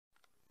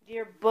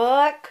Your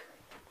book?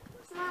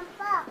 My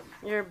book.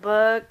 Your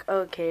book?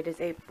 Okay, it is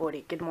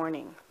 8:40. Good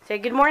morning. Say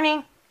good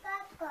morning.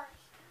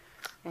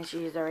 And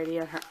she's already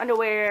in her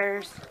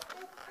underwears.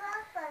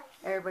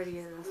 Everybody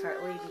is going to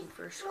start leaving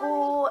for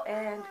school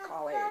and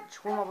college.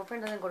 Well, my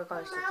boyfriend doesn't go to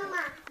college today.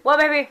 What,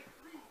 baby?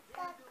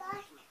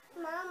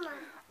 Mama.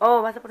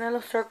 Oh, ¿vas a poner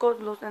los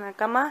circles los en la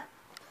cama?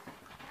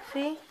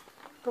 ¿Sí?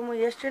 Como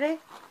yesterday?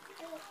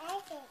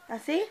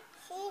 ¿Así?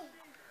 Sí.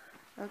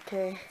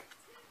 Okay.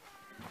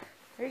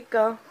 There you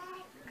go.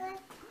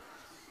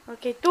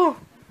 Okay, tú.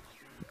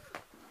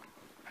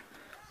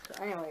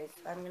 So anyways,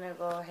 I'm going to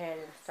go ahead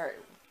and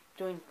start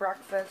doing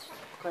breakfast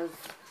because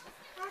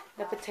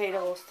the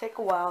potatoes take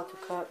a while to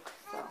cook.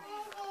 So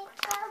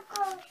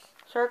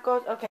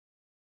circles, okay.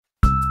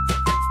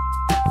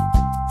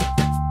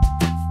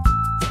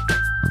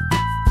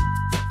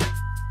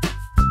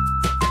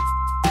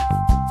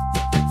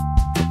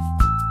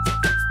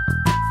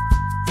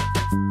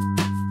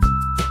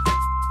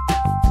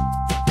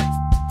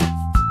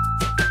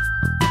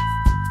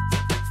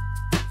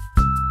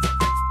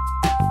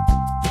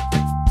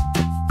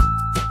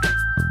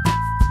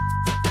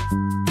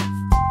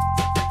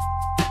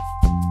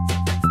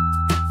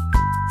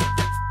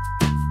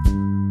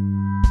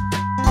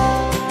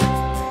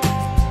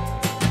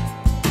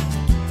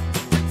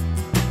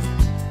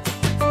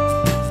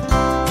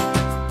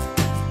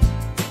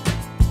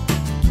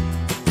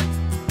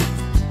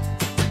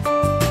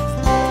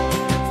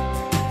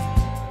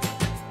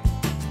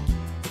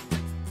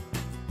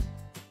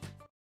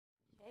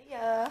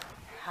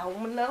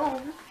 Home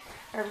alone.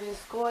 Everybody's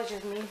at school. It's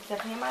just me,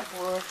 Stephanie, and my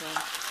boyfriend.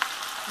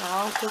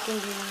 Now I'm cooking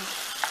these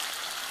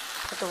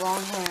with the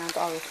wrong hand,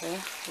 obviously.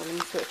 Well, let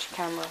me switch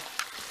camera.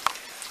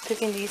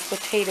 Cooking these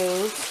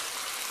potatoes.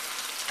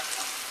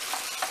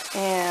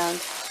 And,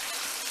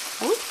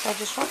 oops, I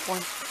just dropped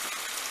one.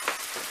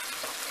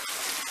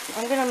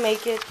 I'm going to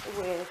make it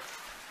with,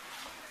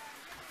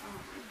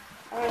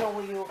 I don't know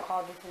what you would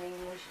call this in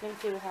English. Let me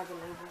see if it has a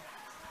label.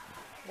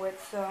 With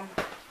some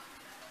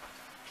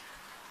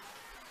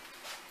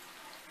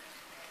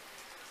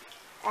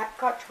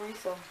apricot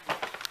chorizo.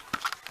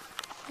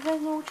 You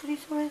guys know what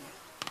chorizo is?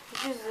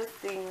 It's just this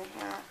thing right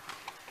here.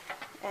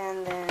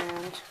 And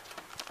then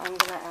I'm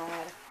gonna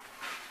add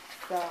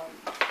some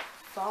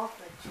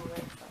salsa to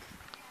it. So,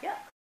 yeah.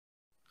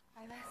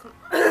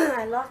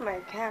 I lost my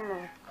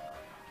camera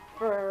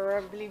for,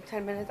 I believe,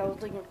 10 minutes. I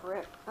was looking for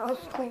it. I was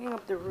cleaning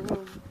up the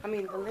room. I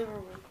mean, the living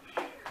room.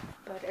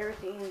 But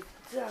everything is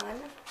done.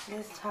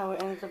 This is how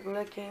it ends up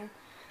looking.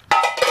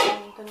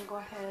 I'm gonna go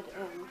ahead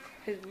and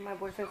my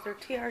boyfriend's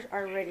tortillas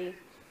are ready.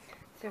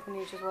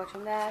 Stephanie's just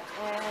watching that,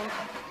 and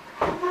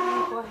I'm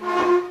gonna go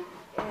ahead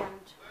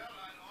and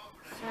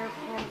serve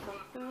him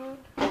some food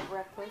for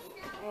breakfast.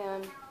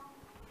 And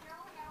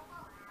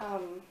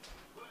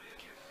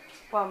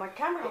well, my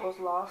camera was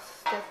lost.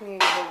 Stephanie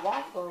was a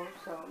waffle,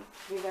 so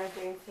you guys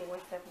didn't see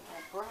when Stephanie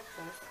had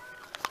breakfast.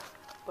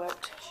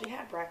 But she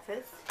had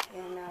breakfast,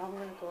 and now I'm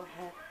gonna go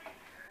ahead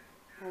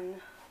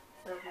and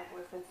serve my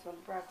boyfriend some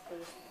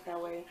breakfast.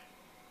 That way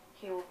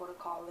he will go to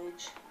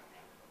college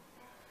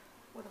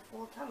with a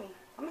full tummy.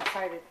 I'm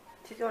excited.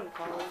 He's going to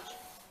college.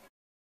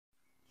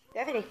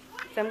 Stephanie.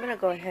 So I'm going to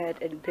go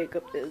ahead and pick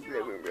up this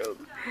living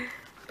room.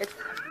 It's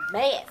a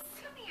mess.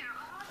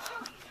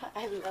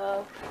 I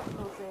love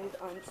Jose's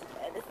aunt's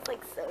bed. It's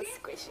like so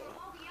squishy.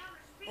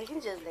 I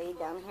can just lay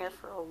down here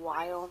for a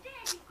while.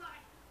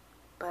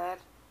 But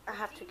I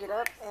have to get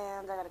up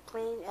and I got to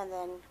clean and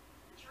then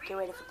get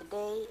ready for the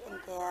day and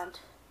then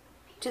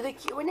to the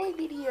Q&A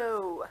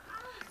video.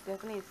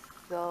 Stephanie's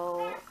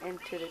so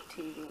into the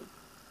TV.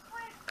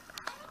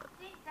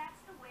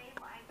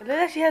 Look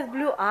like she has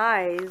blue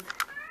eyes.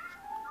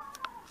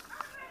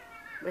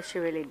 But she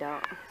really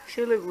don't.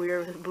 She look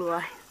weird with blue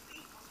eyes.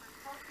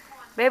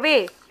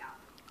 Baby,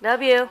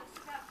 love you.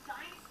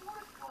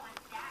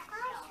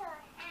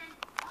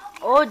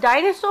 Oh,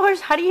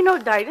 dinosaurs? How do you know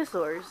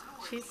dinosaurs?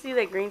 She see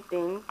the green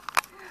thing.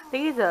 I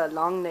think it's a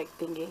long neck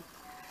thingy.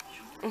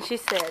 And she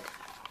said,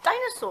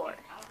 dinosaur.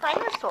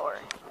 Dinosaur.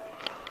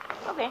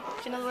 Okay,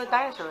 she knows what a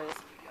dinosaur is.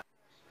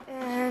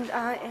 And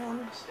I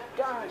am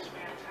done.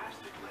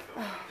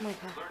 Oh my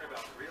god.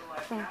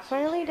 I'm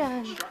finally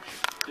done.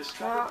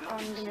 Now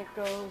I'm gonna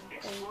go and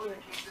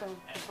get some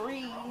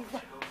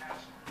Febreze.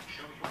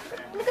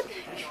 Look at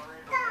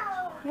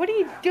that. What are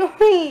you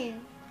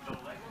doing?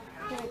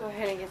 I'm gonna go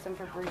ahead and get some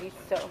Febreze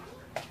so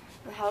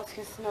the house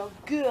can smell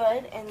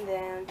good, and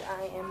then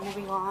I am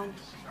moving on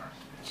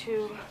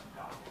to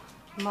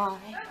my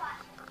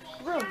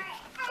room.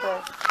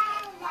 So,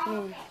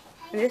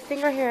 this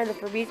thing right here, the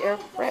Febreze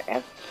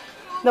air,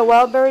 the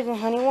wild berries and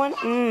honey one,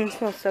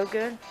 smells so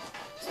good.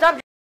 Stop.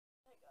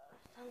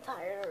 I'm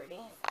tired already,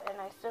 and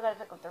I still gotta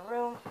pick up the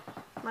room.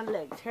 My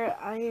legs hurt.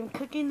 I am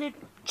cooking the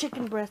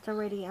chicken breast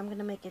already. I'm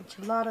gonna make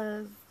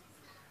enchiladas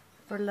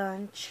for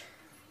lunch.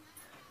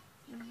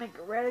 I'm gonna make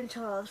red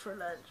enchiladas for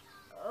lunch.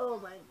 Oh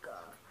my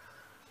god.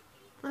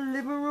 The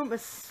living room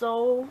is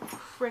so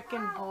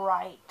freaking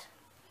bright.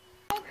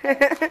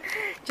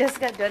 Just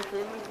got done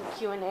filming the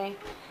Q&A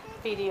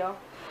video.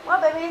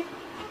 What, baby?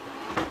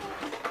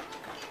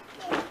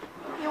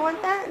 You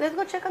want that? Let's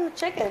go check on the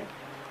chicken.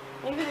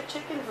 Maybe the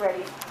chicken's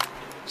ready.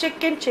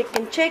 Chicken,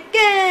 chicken,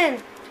 chicken!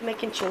 To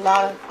make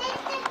enchiladas.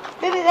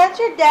 Baby, that's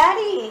your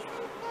daddy.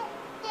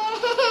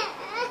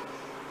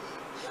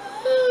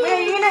 Wait,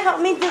 are you gonna help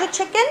me do the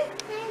chicken?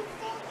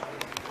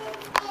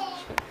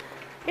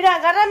 Mira,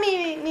 agarra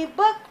mi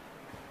book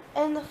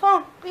and the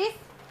phone, please.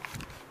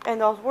 And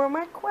those were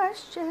my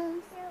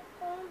questions.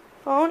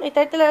 Phone, y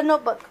tráete la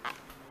notebook.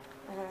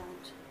 And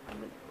I'm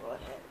gonna go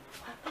ahead.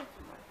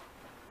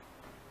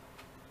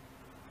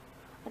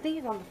 I think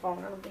he's on the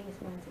phone. I don't think he's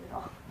going to at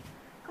all.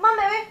 Come on,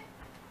 baby.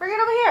 Bring it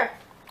over here.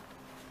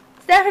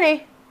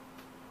 Stephanie.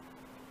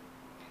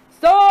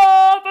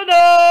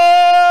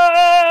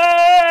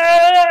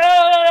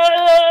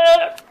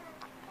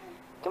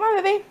 Come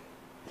on, baby.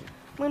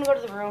 I'm going to go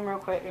to the room real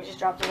quick and just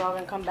drop the dog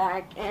and come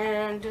back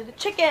and do the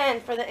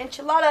chicken for the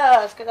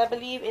enchiladas. Because I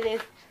believe it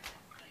is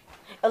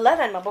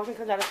 11. My boyfriend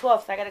comes out at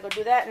 12. So I got to go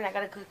do that. And I got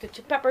to cook the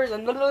peppers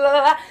and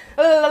The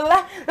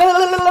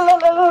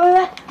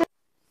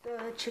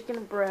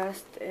chicken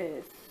breast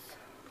is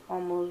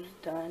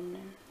almost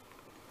done.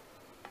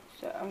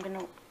 So I'm going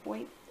to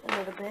wait a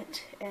little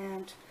bit.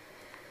 And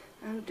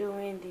I'm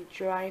doing the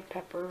dry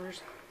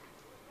peppers.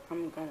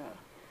 I'm going to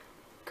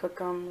cook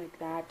them like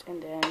that.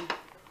 And then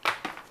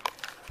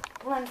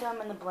blend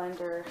them in the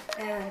blender.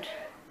 And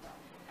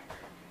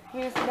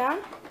you gonna sit down?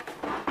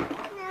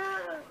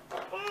 No.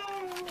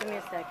 Give me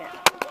a second.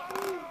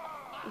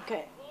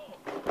 Okay.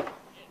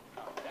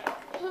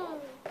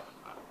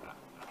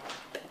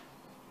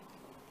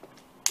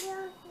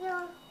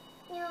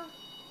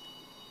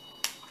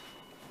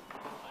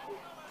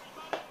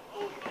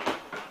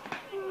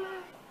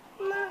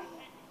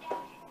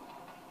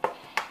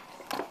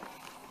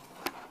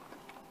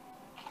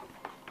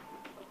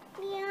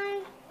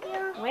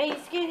 Wait,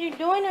 you're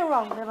doing it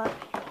wrong, Beba.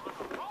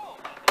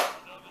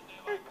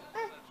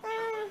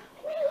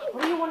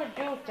 What do you want to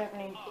do,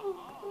 Stephanie?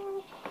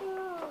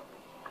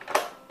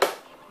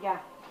 Yeah.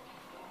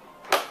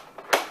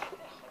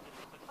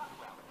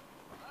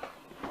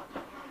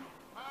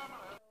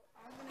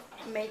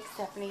 Make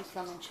Stephanie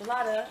some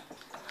enchilada.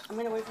 I'm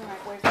gonna wait for my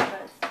boyfriend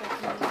because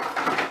Stephanie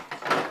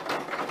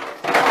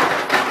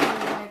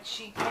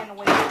she can't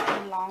wait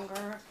any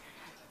longer.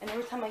 And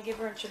every time I give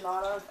her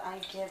enchiladas, I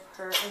give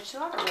her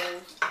enchilada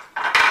rolls.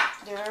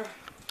 They're,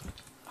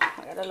 oh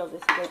my god, I love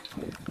this bit.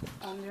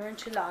 They're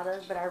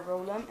enchiladas, but I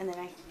roll them and then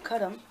I cut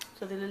them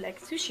so they look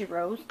like sushi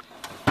rolls,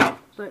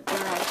 but they're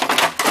like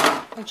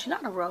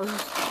enchilada rolls.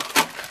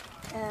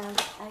 And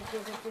I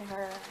give it to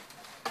her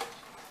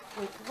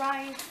with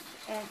rice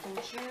and some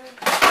juice.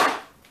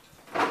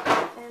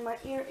 And my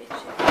ear itches.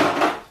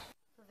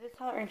 So this is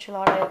how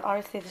enchilada is.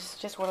 Obviously, this is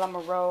just what I'm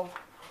gonna roll.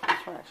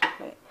 This one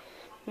actually. Wait.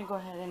 Let me go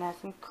ahead and add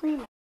some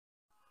cream.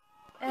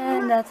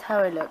 And that's how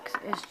it looks.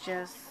 It's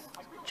just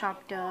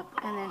chopped up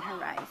and then her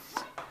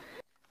rice.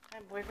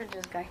 My boyfriend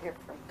just got here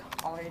from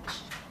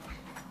college.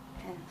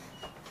 And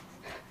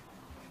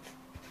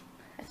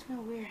it's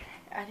been weird.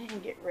 I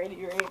didn't get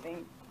ready or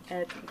anything.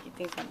 I think he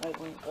thinks I'm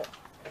ugly, but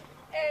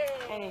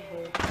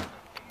anywho.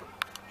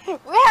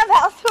 We have the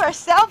house to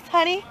ourselves,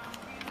 honey.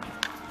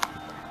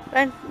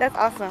 And that's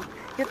awesome.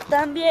 Yo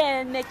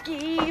también me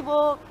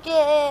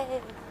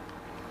equivoqué.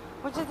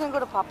 We're just gonna go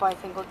to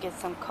Popeyes and go get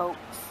some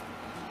Cokes.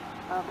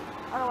 I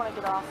don't want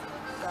to get off.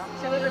 So.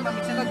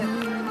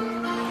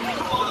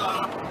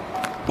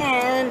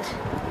 And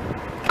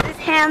this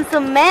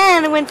handsome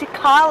man went to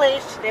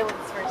college. Today was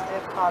his first day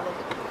of college.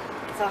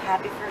 I'm so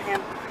happy for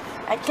him.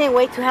 I can't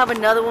wait to have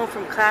another one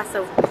from class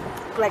of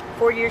like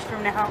 4 years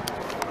from now.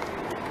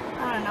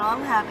 I don't know.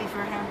 I'm happy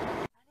for him. I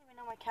didn't even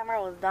know my camera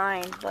was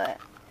dying, but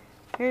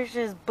here's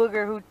this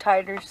booger who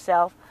tied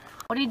herself.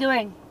 What are you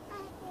doing?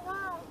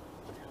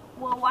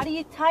 Well, why do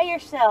you tie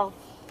yourself?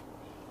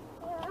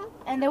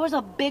 And there was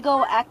a big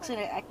old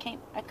accident. I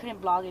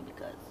couldn't vlog it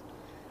because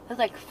there's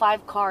like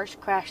 5 cars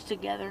crashed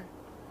together.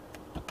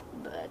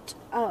 But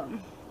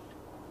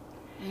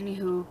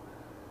anywho,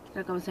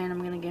 like I was saying,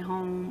 I'm gonna get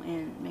home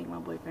and make my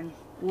boyfriend,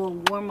 well,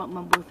 warm up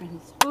my boyfriend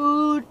his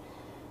food,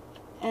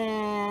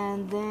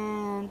 and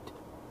then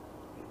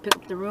pick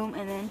up the room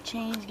and then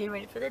change, get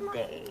ready for the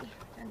day,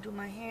 and do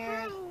my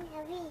hair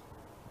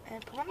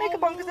and put my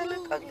makeup on because I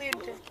look ugly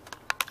today.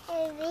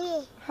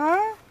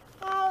 Huh?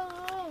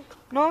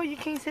 No, you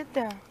can't sit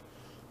there.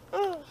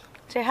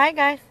 Say hi,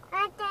 guys.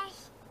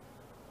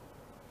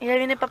 Mira,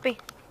 viene papi.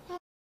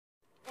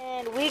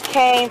 And we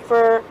came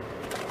for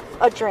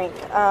a drink.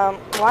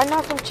 Why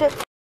not some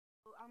chips?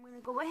 I'm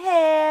gonna go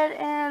ahead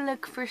and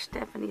look for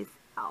Stephanie's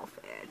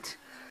outfit.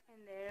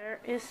 And there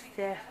is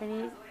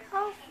Stephanie's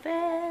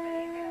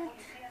outfit.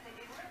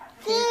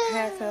 She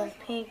has some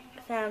pink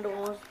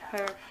sandals,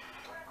 her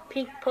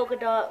pink polka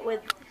dot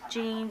with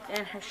jeans,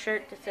 and her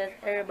shirt that says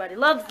 "Everybody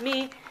loves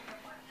me."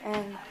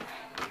 And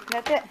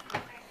that's it.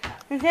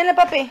 Enséñale,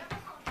 papi.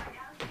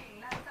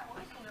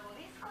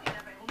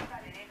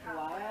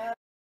 Wow.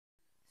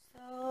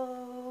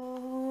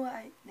 So,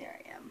 there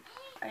I am.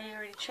 I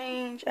already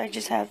changed. I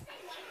just have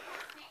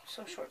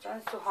some shorts on.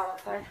 It's too hot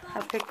outside.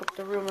 I picked up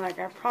the room like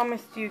I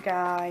promised you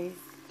guys.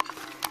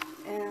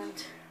 And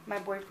my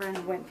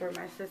boyfriend went for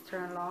my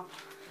sister-in-law.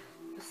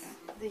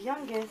 The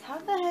youngest. How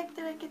the heck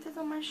did I get this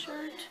on my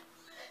shirt?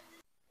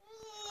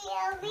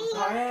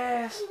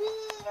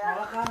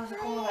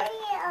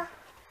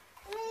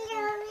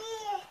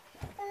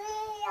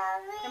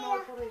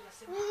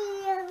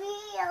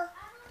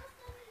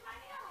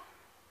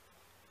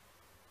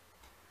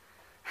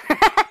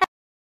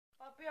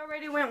 Puppy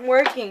already went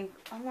working.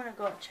 I'm gonna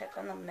go check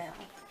on the mail.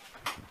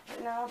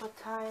 Right now the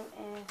time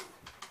is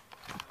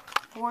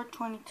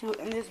 4:22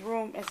 and this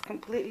room is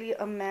completely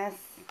a mess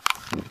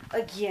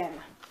again.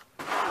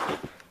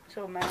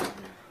 So mad,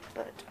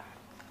 but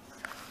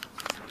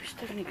where's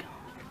Stephanie go?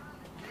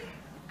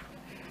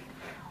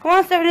 Come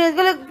on, Stephanie,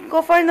 let's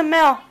go find the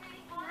mail.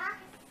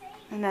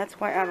 And that's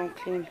why I don't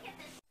clean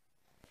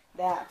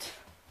that.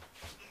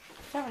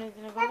 Stephanie's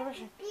gonna go to the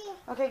restroom.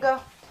 Okay,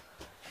 go.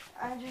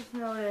 I just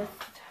noticed.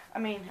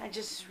 I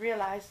just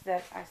realized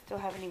that I still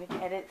haven't even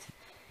edited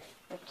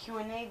the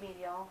Q&A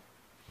video,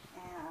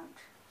 and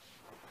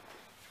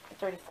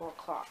it's already 4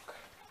 o'clock.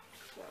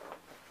 So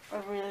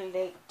we're really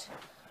late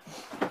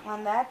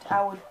on that.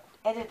 I would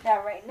edit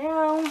that right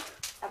now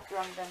after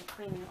I'm done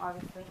cleaning,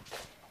 obviously.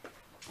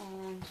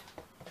 And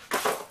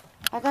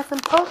I got some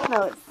post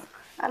notes.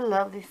 I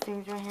love these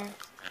things right here.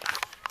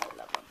 I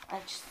love them. I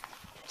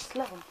just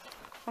love them.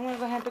 I'm gonna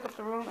go ahead and pick up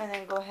the room and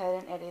then go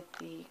ahead and edit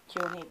the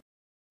Q&A.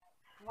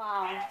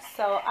 Wow.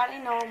 So I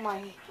didn't know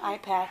my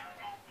iPad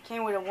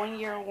came with a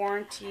 1-year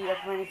warranty of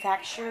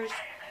manufacturers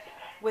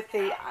with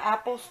the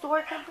Apple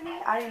Store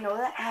company. I didn't know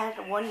that. I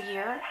had 1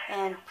 year,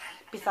 and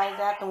besides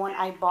that, the one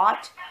I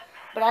bought.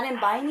 But I didn't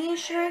buy any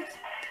insurance.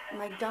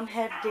 My dumb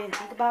head didn't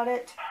think about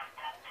it.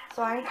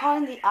 So I'm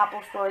calling the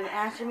Apple Store. They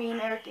answer me and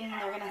everything.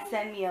 They're going to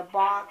send me a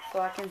box so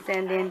I can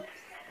send in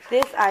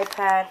this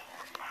iPad.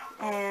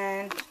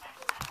 And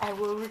I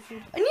will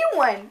receive a new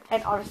one.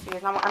 And obviously,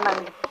 I'm not going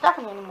to get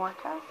Stephanie anymore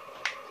because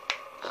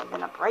she's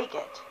going to break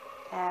it.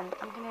 And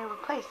I'm going to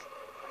replace.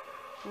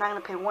 I'm not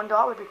going to pay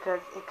 $1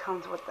 because it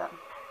comes with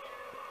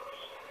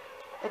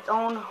its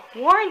own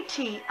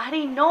warranty. I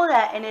didn't know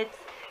that. And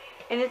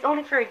it's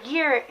only for a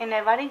year. And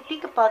if I didn't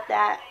think about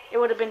that, it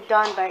would have been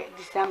done by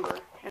December.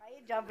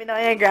 Jumping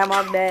on your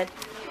grandma's bed.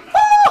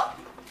 Oh!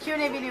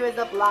 Q&A video is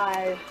up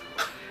live.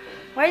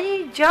 Why are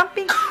you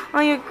jumping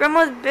on your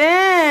grandma's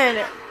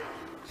bed?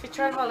 She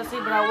tried to fall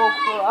asleep, but I woke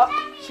her up.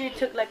 She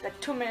took like a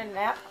 2-minute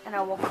nap, and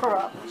I woke her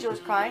up. She was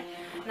crying,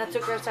 and I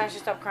took her outside and she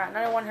stopped crying.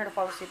 I didn't want her to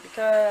fall asleep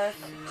because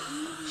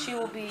she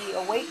will be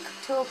awake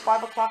till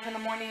 5 o'clock in the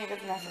morning if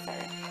it's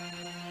necessary.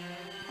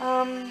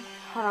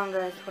 Hold on,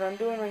 guys. What I'm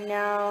doing right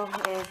now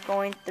is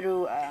going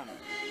through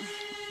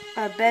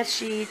bed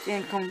sheets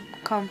and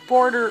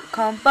comforter,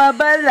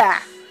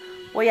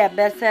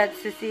 bed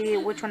sets to see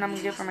which one I'm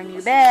gonna do for my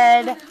new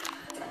bed.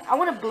 I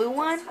want a blue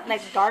one,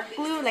 like dark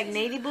blue, like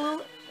navy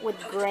blue with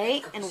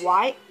gray and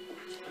white.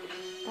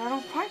 But I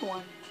don't find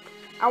one.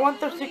 I want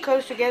those 2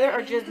 colors together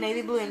or just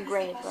navy blue and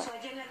gray, but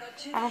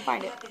I don't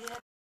find it.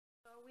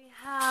 So we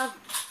have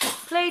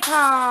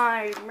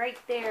playtime right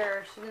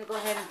there. She's gonna go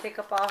ahead and pick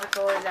up all her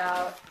toys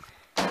out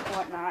and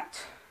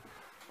whatnot.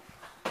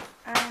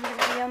 I'm going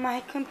to be on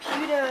my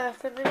computer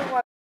for a little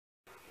while.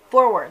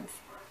 4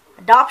 words.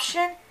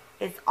 Adoption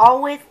is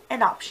always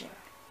an option.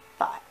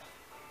 5.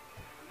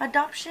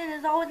 Adoption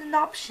is always an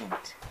option.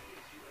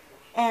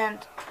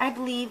 And I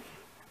believe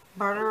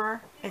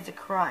murder is a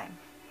crime.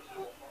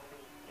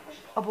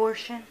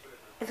 Abortion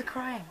is a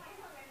crime.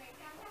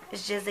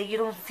 It's just that you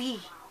don't see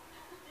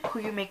who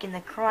you're making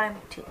the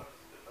crime to.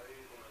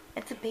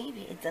 It's a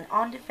baby. It's an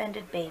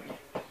undefended baby.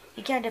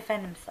 He can't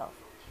defend himself.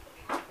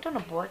 Don't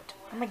abort.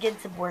 I'm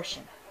against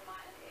abortion.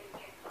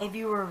 If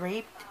you were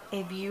raped,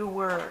 if you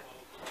were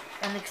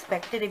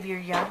unexpected, if you're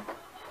young,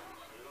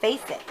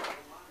 face it.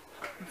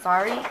 I'm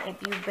sorry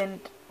if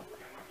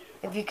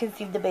you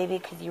conceived the baby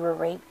because you were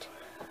raped.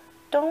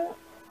 Don't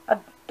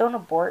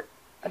abort.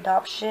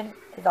 Adoption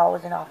is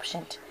always an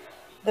option.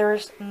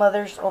 There's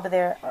mothers over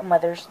there,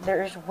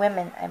 there's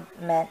women, I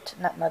meant,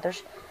 not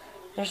mothers.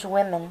 There's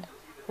women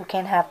who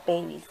can't have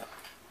babies.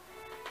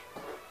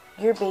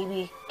 Your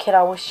baby could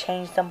always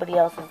change somebody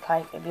else's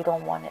life if you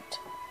don't want it.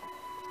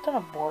 Don't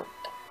abort.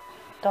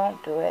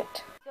 Don't do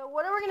it. So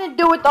what are we going to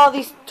do with all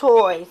these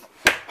toys?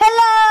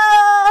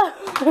 Hello!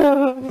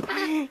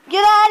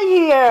 Get out of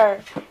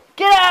here!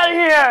 Get out of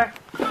here!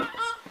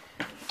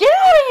 Get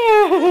out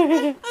of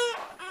here!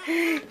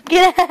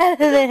 Get out of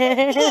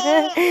there!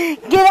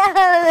 Get out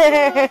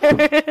of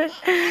there!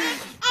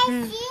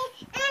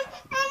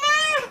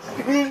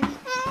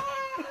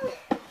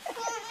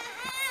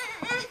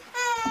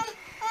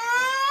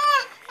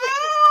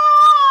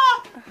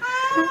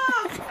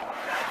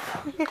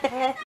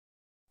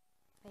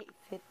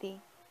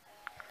 8:50.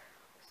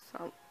 So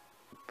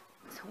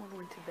someone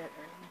went to bed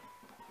early.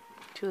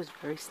 She was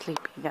very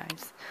sleepy,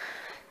 guys.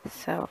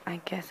 So I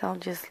guess I'll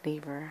just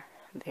leave her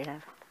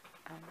there.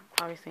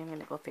 Obviously I'm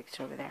gonna go fix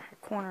her over there, her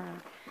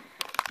corner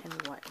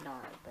and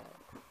whatnot. But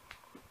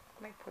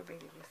my poor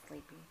baby was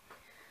sleepy.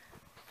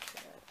 So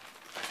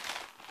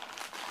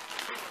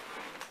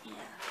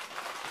Yeah.